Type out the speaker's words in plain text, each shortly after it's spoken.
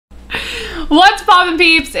What's poppin'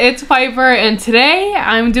 peeps? It's Piper, and today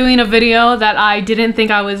I'm doing a video that I didn't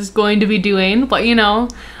think I was going to be doing, but you know,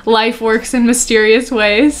 life works in mysterious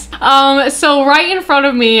ways. So right in front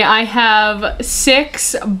of me I have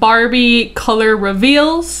 6 Barbie color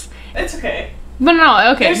reveals. It's okay. But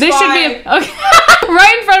no, okay, There's this should be okay.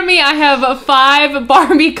 Right in front of me I have 5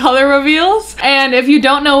 Barbie color reveals, and if you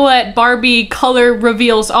don't know what Barbie color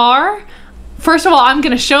reveals are, first of all, I'm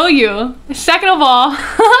gonna show you. Second of all,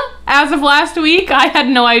 as of last week, I had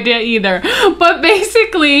no idea either. But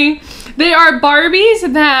basically, they are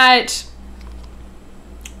Barbies that...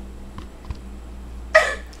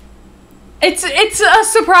 It's a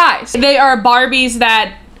surprise. They are Barbies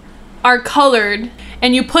that are colored,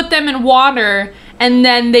 and you put them in water, and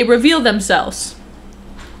then they reveal themselves.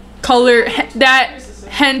 Color, that...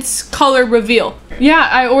 Hence color reveal. Yeah,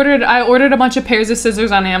 I ordered a bunch of pairs of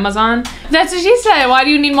scissors on Amazon. That's what she said. Why do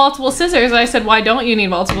you need multiple scissors? I said, why don't you need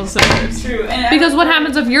multiple scissors? True. And because what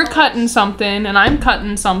happens if you're cutting something and I'm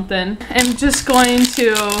cutting something? I'm just going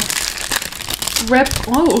to rip.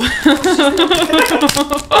 Whoa.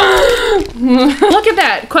 Look at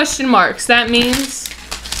that, question marks. That means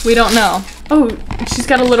we don't know. Oh, she's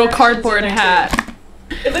got a little cardboard hat.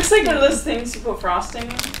 It looks like one of those things you put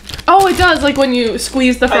frosting in. Oh, it does, like when you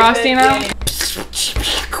squeeze the frosting out. Yeah.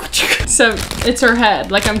 So, it's her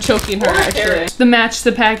head, like I'm choking her actually. To match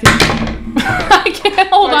the package. I can't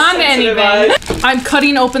hold on to anything. I'm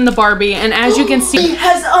cutting open the Barbie, and as you can see... She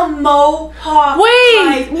has a mohawk.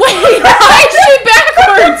 Wait! Why is she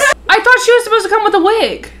backwards? I thought she was supposed to come with a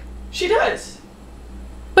wig. She does.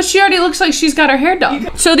 But she already looks like she's got her hair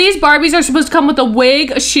done. So these Barbies are supposed to come with a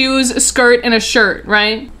wig, shoes, a skirt, and a shirt,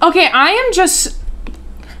 right? Okay, I am just...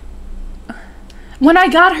 When I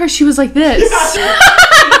got her, she was like this.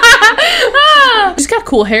 She's got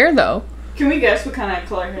cool hair, though. Can we guess what kind of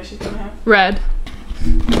color hair she's gonna have? Red.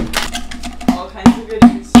 All kinds of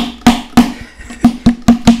goodies.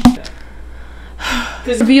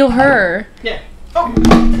 Reveal her. Yeah. Oh.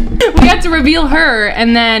 We have to reveal her,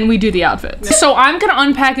 and then we do the outfits. Yeah. So I'm gonna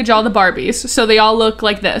unpackage all the Barbies, so they all look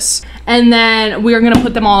like this. And then we're gonna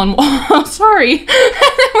put them all in sorry. And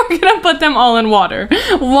then we're gonna put them all in water.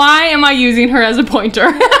 Why am I using her as a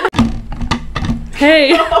pointer?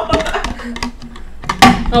 Hey.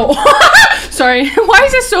 Oh, sorry. Why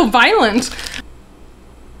is this so violent?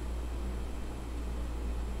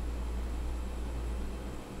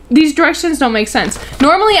 These directions don't make sense.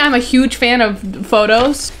 Normally, I'm a huge fan of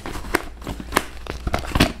photos.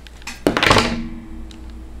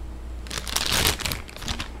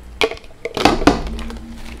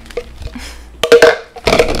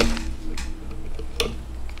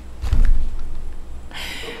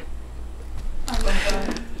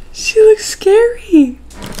 She looks scary.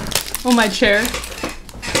 Oh, my chair. Oh,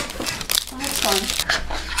 that's fun.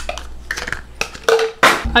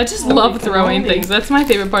 I just love throwing things. That's my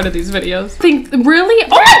favorite part of these videos. Really?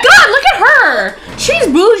 Oh my god, look at her! She's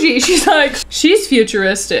bougie. She's like, she's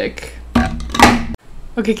futuristic.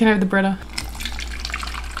 Okay, can I have the Brita?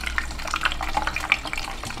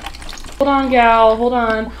 Hold on, gal, hold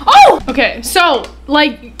on. Oh! Okay, so,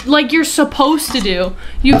 like you're supposed to do,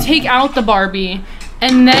 you take out the Barbie,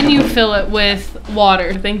 and then you fill it with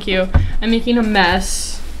water. Thank you. I'm making a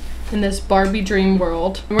mess in this Barbie dream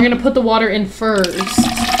world. And we're gonna put the water in first,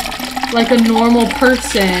 like a normal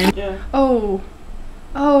person. Yeah. Oh.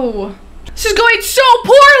 Oh. This is going so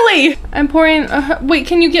poorly! I'm pouring, wait,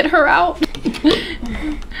 can you get her out?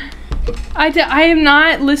 I am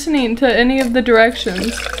not listening to any of the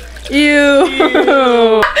directions. Ew.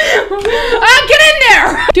 Ah, get in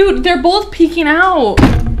there! Dude, they're both peeking out.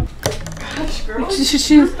 Gosh, girl.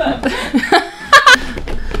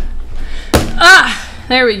 Ah!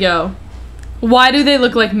 There we go. Why do they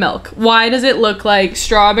look like milk? Why does it look like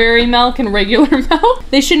strawberry milk and regular milk?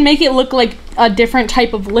 They should make it look like a different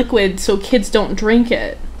type of liquid so kids don't drink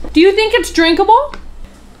it. Do you think it's drinkable?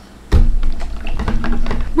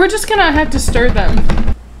 We're just gonna have to stir them.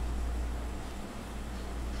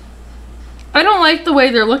 I don't like the way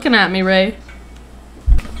they're looking at me, Ray.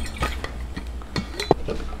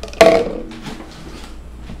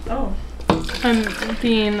 Oh. I'm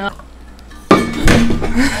being...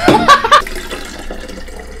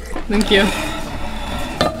 Thank you.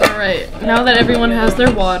 Alright, now that everyone has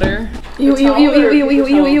their water. Ew, ew, ew, ew, ew, ew,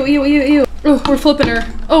 ew, ew, ew, ew, ew. Oh, we're flipping her.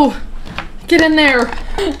 Oh, get in there.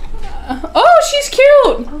 Oh, she's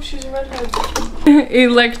cute. Oh, she's a redhead.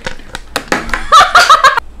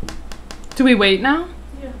 Do we wait now?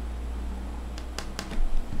 Yeah.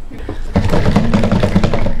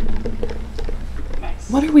 Nice.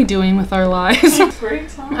 What are we doing with our lives?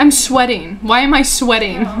 Break time. I'm sweating. Why am I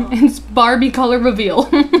sweating? Oh. It's Barbie color reveal.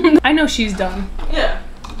 I know she's done. Yeah.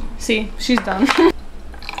 See, she's done.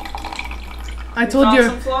 I You told found you.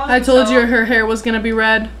 some flaws I told you yourself? her hair was gonna be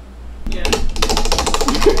red. Yeah.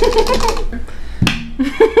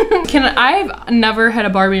 I've never had a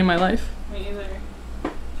Barbie in my life. Me either.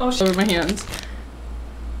 Oh, over my hands.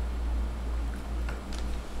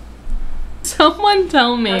 Someone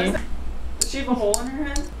tell me. Does she have a hole in her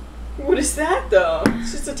head? What is that though?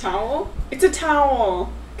 It's just a towel? It's a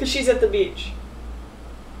towel. Because she's at the beach.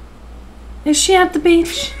 Is she at the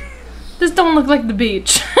beach? This don't look like the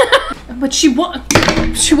beach. But she won't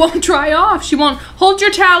dry off. She won't. Hold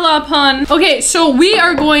your towel up, hun. Okay, so we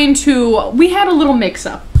are going to, we had a little mix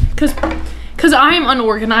up. Cause I am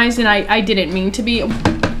unorganized and I didn't mean to be.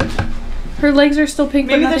 Her legs are still pink,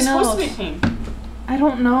 Maybe but they're nothing supposed else. to be pink. I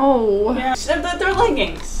don't know. Yeah. They're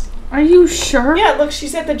leggings. Are you sure? Yeah, look,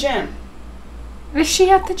 she's at the gym. Is she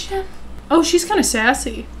at the gym? Oh, she's kind of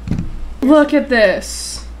sassy. Look at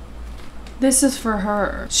this. This is for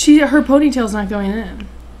her. Her ponytail's not going in.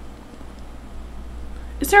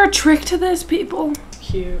 Is there a trick to this, people?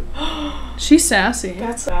 Cute. She's sassy.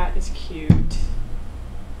 That is cute.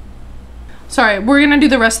 Sorry, we're gonna do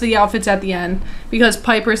the rest of the outfits at the end because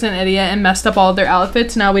Piper's an idiot and messed up all of their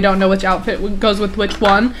outfits. Now we don't know which outfit goes with which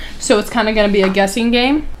one, so it's kind of gonna be a guessing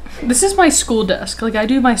game. This is my school desk. Like, I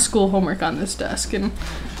do my school homework on this desk, and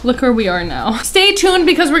look where we are now. Stay tuned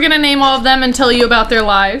because we're gonna name all of them and tell you about their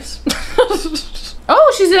lives.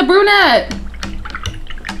 Oh, she's a brunette.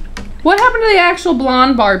 What happened to the actual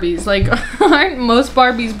blonde Barbies? Like, aren't most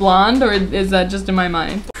Barbies blonde, or is that just in my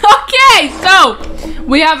mind? Okay, so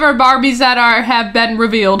we have our Barbies that have been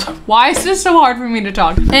revealed. Why is this so hard for me to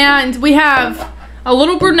talk? And we have a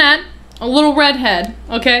little brunette, a little redhead,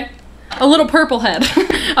 okay? A little purple head,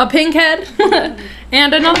 a pink head,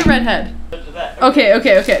 and another redhead.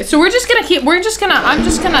 Okay. So I'm just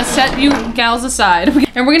gonna set you gals aside,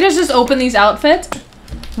 and we're gonna just open these outfits.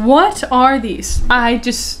 What are these?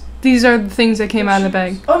 These are the things that came out of the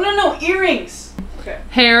bag. Oh, no, earrings. Okay.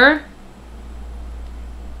 Hair.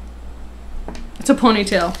 It's a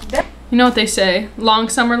ponytail. You know what they say? Long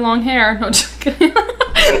summer, long hair. No, just kidding.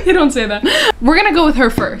 They don't say that. We're gonna go with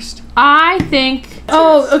her first. I think.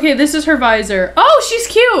 Oh, okay. This is her visor. Oh, she's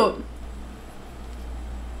cute.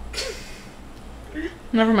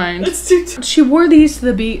 Never mind. It's too. She wore these to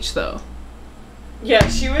the beach, though. Yeah,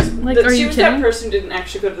 she was. Like, She was that person who didn't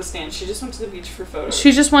actually go to the stand. She just went to the beach for photos.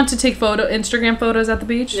 She just went to take Instagram photos at the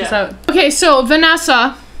beach. Yeah. Is that... Okay, so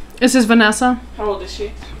Vanessa. This is Vanessa. How old is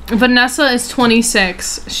she? Vanessa is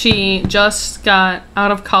 26. She just got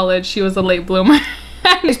out of college. She was a late bloomer.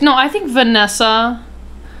 No, I think Vanessa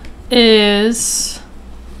is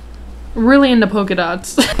really into polka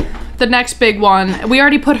dots. The next big one. We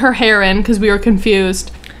already put her hair in because we were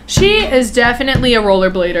confused. She is definitely a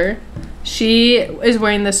rollerblader. She is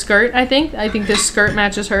wearing this skirt, I think. I think this skirt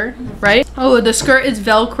matches her, right? Oh, the skirt is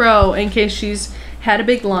Velcro in case she's had a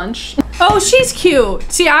big lunch. Oh, she's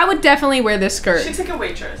cute. See, I would definitely wear this skirt. She looks like a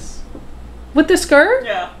waitress. With the skirt?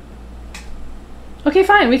 Yeah. Okay,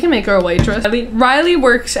 fine. We can make her a waitress. Riley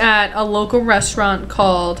works at a local restaurant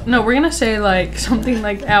called... No, we're gonna say like something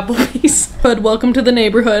like Applebee's. But welcome to the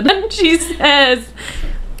neighborhood. And she says...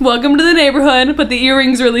 Welcome to the neighborhood, but the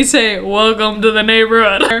earrings really say, welcome to the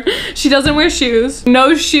neighborhood. She doesn't wear shoes.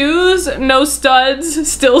 No shoes, no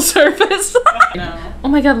studs, still surface. No. Oh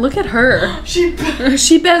my god, look at her.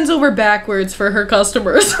 She bends over backwards for her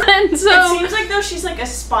customers. And so... It seems like though she's like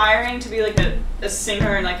aspiring to be like a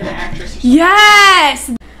singer and like an actress or something. Yes!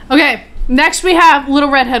 Okay, next we have little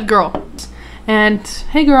redhead girl. And,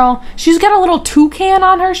 hey girl, she's got a little toucan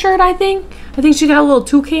on her shirt, I think. I think she got a little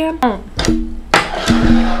toucan. Oh.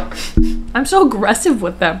 I'm so aggressive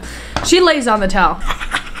with them. She lays on the towel.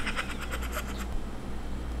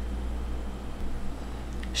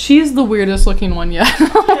 She's the weirdest looking one yet.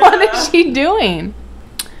 What is she doing?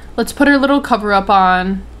 Let's put her little cover up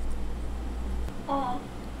on. Aww.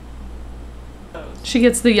 She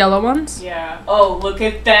gets the yellow ones? Yeah. Oh, look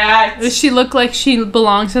at that. Does she look like she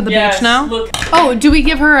belongs at the beach now? Look. Oh, do we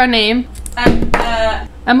give her a name?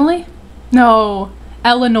 Emily? No.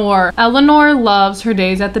 Eleanor. Eleanor loves her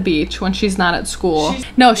days at the beach when she's not at school.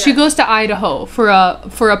 She goes to Idaho for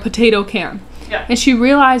a potato camp. Yeah. And she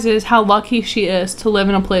realizes how lucky she is to live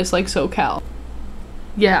in a place like SoCal.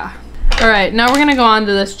 Yeah. Alright, now we're gonna go on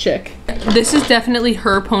to this chick. This is definitely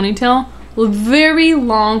her ponytail. A very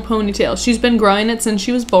long ponytail. She's been growing it since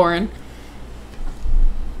she was born.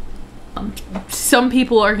 Some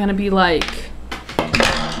people are gonna be like...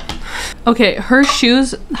 Okay, her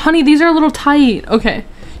shoes, honey, these are a little tight. Okay,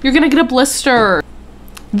 you're gonna get a blister.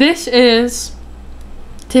 This is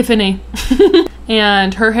Tiffany.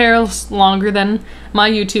 And her hair is longer than my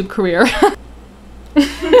YouTube career.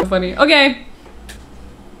 Funny. Okay.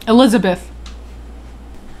 Elizabeth.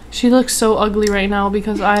 She looks so ugly right now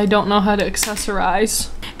because I don't know how to accessorize.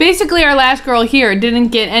 Basically, our last girl here didn't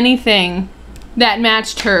get anything that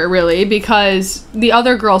matched her, really, because the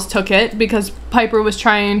other girls took it because Piper was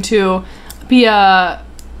trying to be a...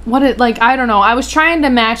 I don't know. I was trying to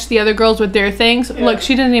match the other girls with their things. Yeah. Look,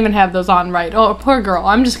 she didn't even have those on right. Oh, poor girl.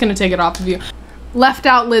 I'm just gonna take it off of you. Left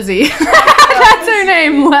Out Lizzie. That's her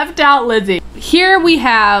name. Left Out Lizzie. Here we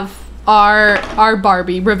have our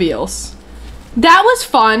Barbie reveals. That was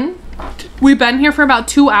fun. We've been here for about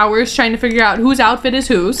 2 hours trying to figure out whose outfit is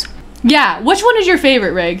whose. Yeah, which one is your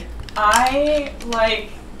favorite, Rig? I like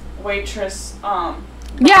Waitress,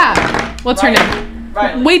 Yeah. What's her name?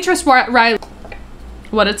 Riley. Waitress Riley.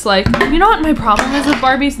 What it's like. You know what my problem is with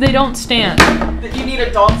Barbies? They don't stand. That you need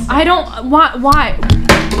adults. I don't,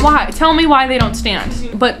 why? Tell me why they don't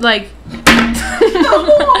stand. But like...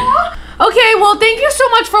 Okay, well, thank you so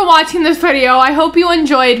much for watching this video. I hope you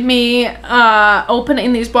enjoyed me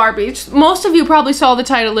opening these Barbies. Most of you probably saw the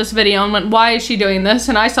title of this video and went, why is she doing this?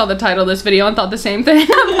 And I saw the title of this video and thought the same thing.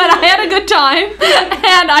 But I had a good time,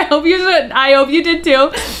 and I hope you did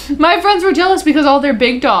too. My friends were jealous because all their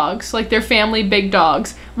big dogs, like their family big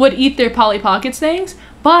dogs, would eat their Polly Pockets things.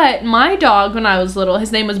 But my dog, when I was little,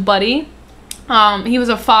 his name was Buddy. He was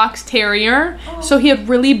a fox terrier, so he had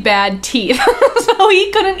really bad teeth, so he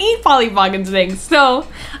couldn't eat Polly Pockets things, so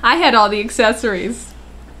I had all the accessories.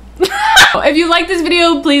 If you like this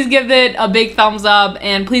video, please give it a big thumbs up,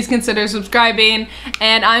 and please consider subscribing,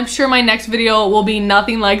 and I'm sure my next video will be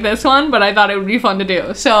nothing like this one, but I thought it would be fun to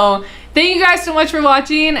do. So, thank you guys so much for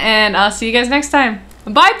watching, and I'll see you guys next time.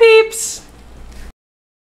 Bye, peeps!